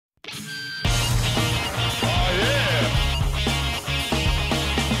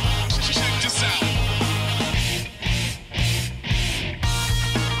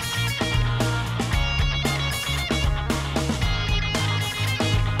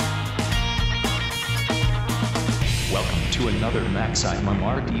to another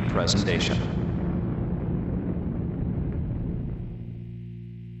MaximumRD presentation.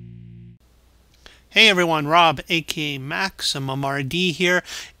 Hey everyone, Rob aka MaximumRD here,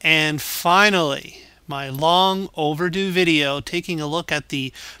 and finally my long overdue video taking a look at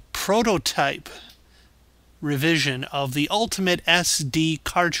the prototype revision of the Ultimate SD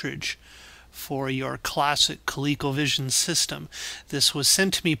Cartridge for your classic Colecovision system. This was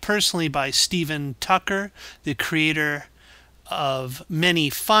sent to me personally by Stephen Tucker, the creator of many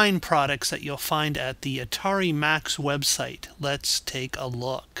fine products that you'll find at the Atarimax website. Let's take a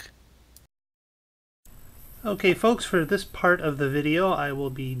look. Okay folks, for this part of the video I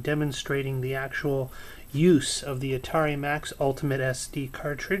will be demonstrating the actual use of the Atarimax Ultimate SD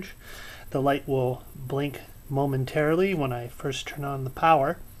Cartridge. The light will blink momentarily when I first turn on the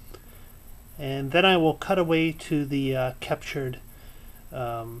power, and then I will cut away to the captured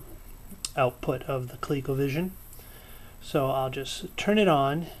output of the Colecovision. So I'll just turn it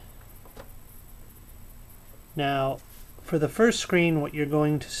on. Now for the first screen, what you're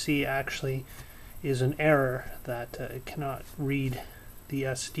going to see actually is an error that it cannot read the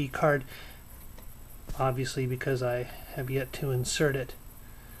SD card, obviously because I have yet to insert it.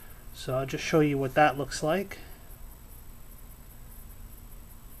 So I'll just show you what that looks like.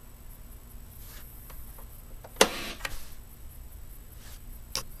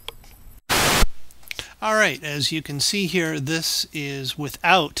 Alright, as you can see here, this is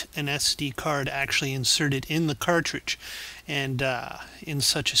without an SD card actually inserted in the cartridge. And in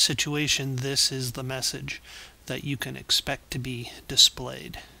such a situation, this is the message that you can expect to be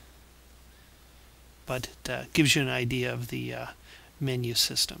displayed. But it gives you an idea of the menu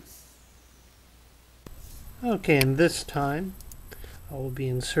system. Okay, and this time I will be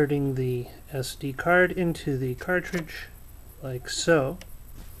inserting the SD card into the cartridge like so,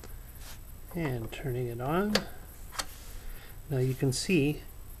 and turning it on. Now you can see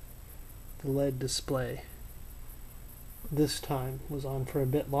the LED display this time was on for a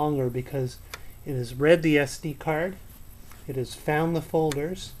bit longer because it has read the SD card, it has found the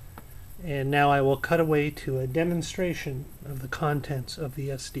folders, and now I will cut away to a demonstration of the contents of the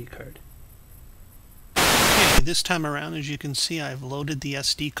SD card. Okay, this time around, as you can see, I've loaded the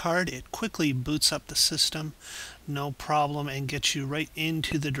SD card. It quickly boots up the system, no problem, and gets you right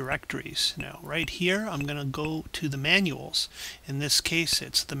into the directories. Now right here I'm going to go to the manuals. In this case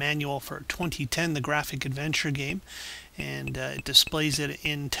it's the manual for 2010, the graphic adventure game, and it displays it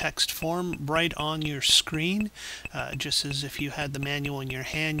in text form right on your screen, just as if you had the manual in your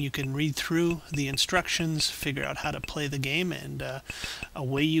hand. You can read through the instructions, figure out how to play the game, and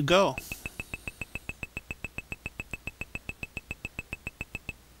away you go.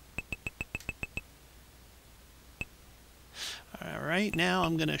 Alright, now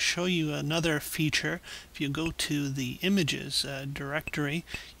I'm going to show you another feature. If you go to the images directory,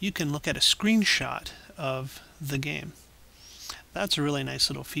 you can look at a screenshot of the game. That's a really nice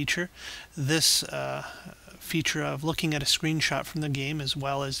little feature. This feature of looking at a screenshot from the game as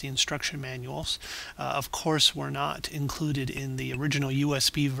well as the instruction manuals, of course, were not included in the original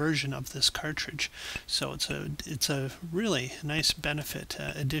USB version of this cartridge. So it's a really nice benefit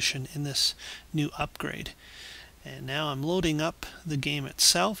addition in this new upgrade. And now I'm loading up the game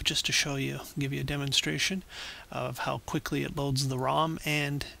itself just to show you, give you a demonstration of how quickly it loads the ROM.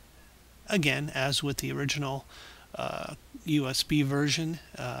 And again, as with the original USB version,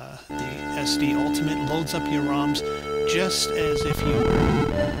 the SD Ultimate loads up your ROMs just as if you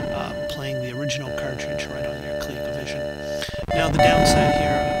were playing the original cartridge right on your Colecovision. Now the downside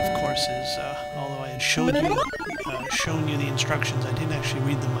here, of course, is although I had shown you the instructions, I didn't actually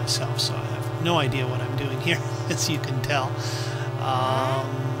read them myself, so I have no idea what I'm doing here, as you can tell. Well,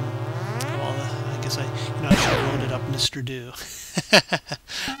 I guess I should have loaded up Mr. Do.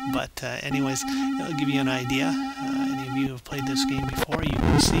 But anyways, it'll give you an idea. Any of you who have played this game before, you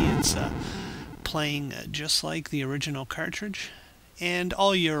can see it's playing just like the original cartridge, and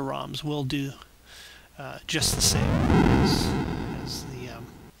all your ROMs will do just the same as the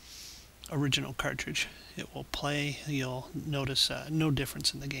original cartridge. It will play. You'll notice no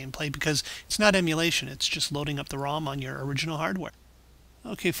difference in the gameplay because it's not emulation, it's just loading up the ROM on your original hardware.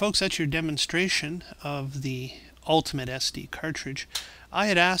 Okay folks, that's your demonstration of the Ultimate SD Cartridge. I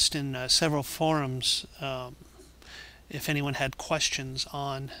had asked in several forums if anyone had questions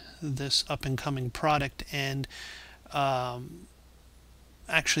on this up-and-coming product, and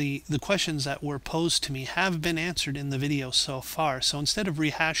actually the questions that were posed to me have been answered in the video so far. So instead of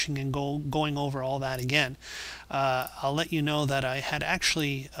rehashing and going over all that again, I'll let you know that I had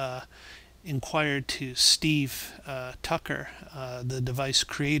actually inquired to Steve Tucker, the device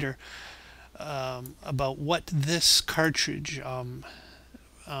creator, about what this cartridge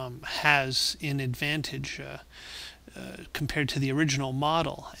has in advantage compared to the original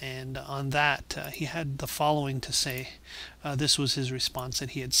model, and on that he had the following to say. This was his response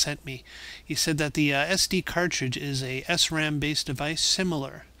that he had sent me. He said that the SD cartridge is a SRAM based device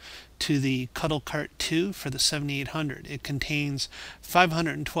similar to the CuddleCart 2 for the 7800. It contains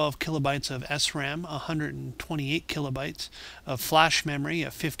 512 kilobytes of SRAM, 128 kilobytes of flash memory, a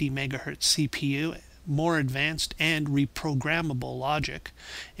 50 megahertz CPU, more advanced and reprogrammable logic,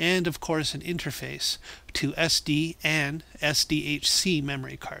 and of course an interface to SD and SDHC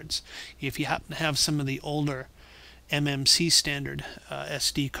memory cards. If you happen to have some of the older MMC standard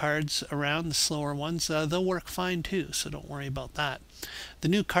SD cards around, the slower ones, they'll work fine too, so don't worry about that. The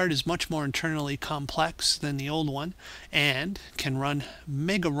new card is much more internally complex than the old one and can run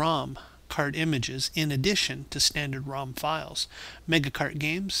Mega ROM card images in addition to standard ROM files. Megacart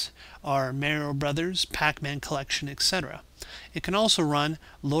games are Mario Brothers, Pac-Man Collection, etc. It can also run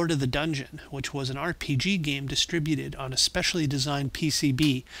Lord of the Dungeon, which was an RPG game distributed on a specially designed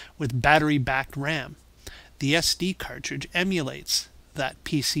PCB with battery-backed RAM. The SD cartridge emulates that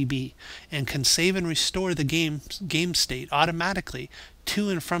PCB and can save and restore the game state automatically to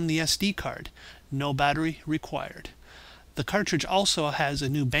and from the SD card. No battery required. The cartridge also has a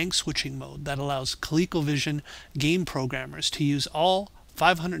new bank switching mode that allows ColecoVision game programmers to use all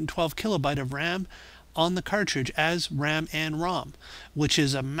 512 kilobyte of RAM on the cartridge as RAM and ROM, which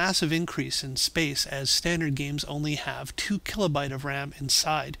is a massive increase in space as standard games only have 2 kilobyte of RAM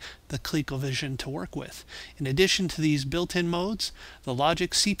inside the ColecoVision to work with. In addition to these built-in modes, the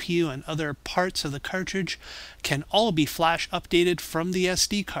logic, CPU, and other parts of the cartridge can all be flash updated from the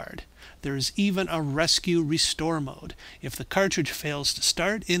SD card. There is even a rescue restore mode if the cartridge fails to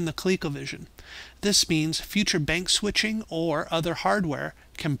start in the ColecoVision. This means future bank switching or other hardware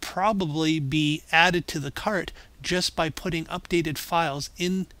can probably be added to the cart just by putting updated files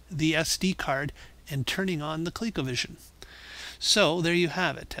in the SD card and turning on the ColecoVision. So there you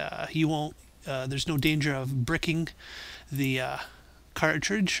have it. There's no danger of bricking the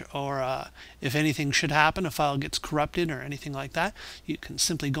cartridge, or if anything should happen, a file gets corrupted or anything like that, you can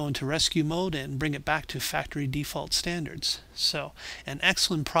simply go into rescue mode and bring it back to factory default standards. So an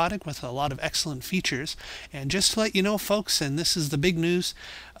excellent product with a lot of excellent features. And just to let you know, folks, and this is the big news,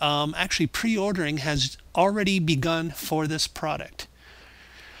 actually pre-ordering has already begun for this product.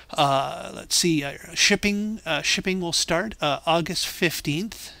 Let's see, shipping will start August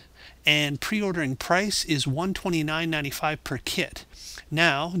 15th, and pre-ordering price is $129.95 per kit.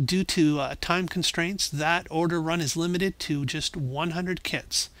 Now, due to time constraints, that order run is limited to just 100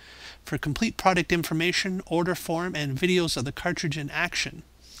 kits. For complete product information, order form, and videos of the cartridge in action,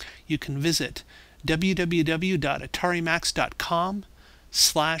 you can visit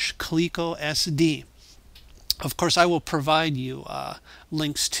www.atarimax.com/ColecoSD. Of course, I will provide you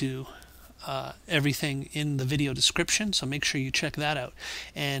links to everything in the video description, so make sure you check that out.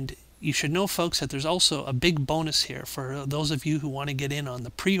 And you should know, folks, that there's also a big bonus here for those of you who want to get in on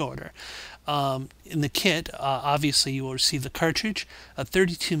the pre-order. In the kit, obviously you will receive the cartridge, a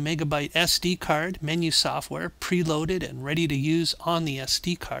 32 megabyte SD card, menu software, preloaded and ready to use on the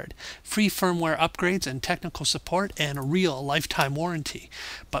SD card, free firmware upgrades and technical support, and a real lifetime warranty.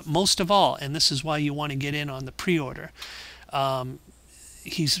 But most of all, and this is why you want to get in on the pre-order,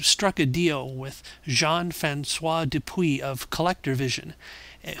 he's struck a deal with Jean-Francois Dupuis of CollectorVision,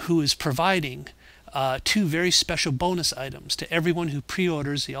 who is providing 2 very special bonus items to everyone who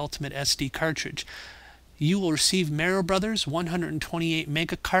pre-orders the Ultimate SD cartridge. You will receive Mario Brothers 128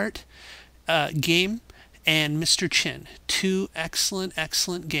 Megacart game and Mr. Chin, 2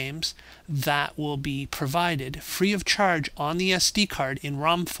 excellent games that will be provided free of charge on the SD card in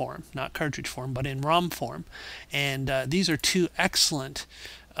ROM form, not cartridge form, but in ROM form. And these are 2 excellent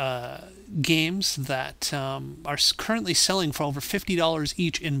games that are currently selling for over $50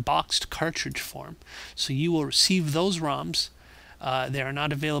 each in boxed cartridge form. So you will receive those ROMs. They are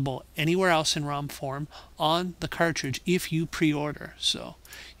not available anywhere else in ROM form on the cartridge if you pre-order. So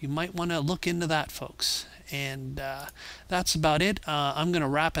you might want to look into that, folks. And that's about it. I'm going to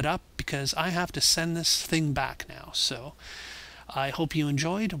wrap it up because I have to send this thing back now. So I hope you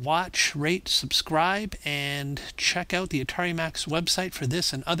enjoyed. Watch, rate, subscribe, and check out the Atarimax website for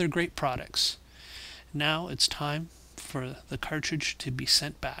this and other great products. Now it's time for the cartridge to be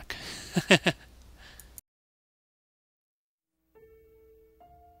sent back.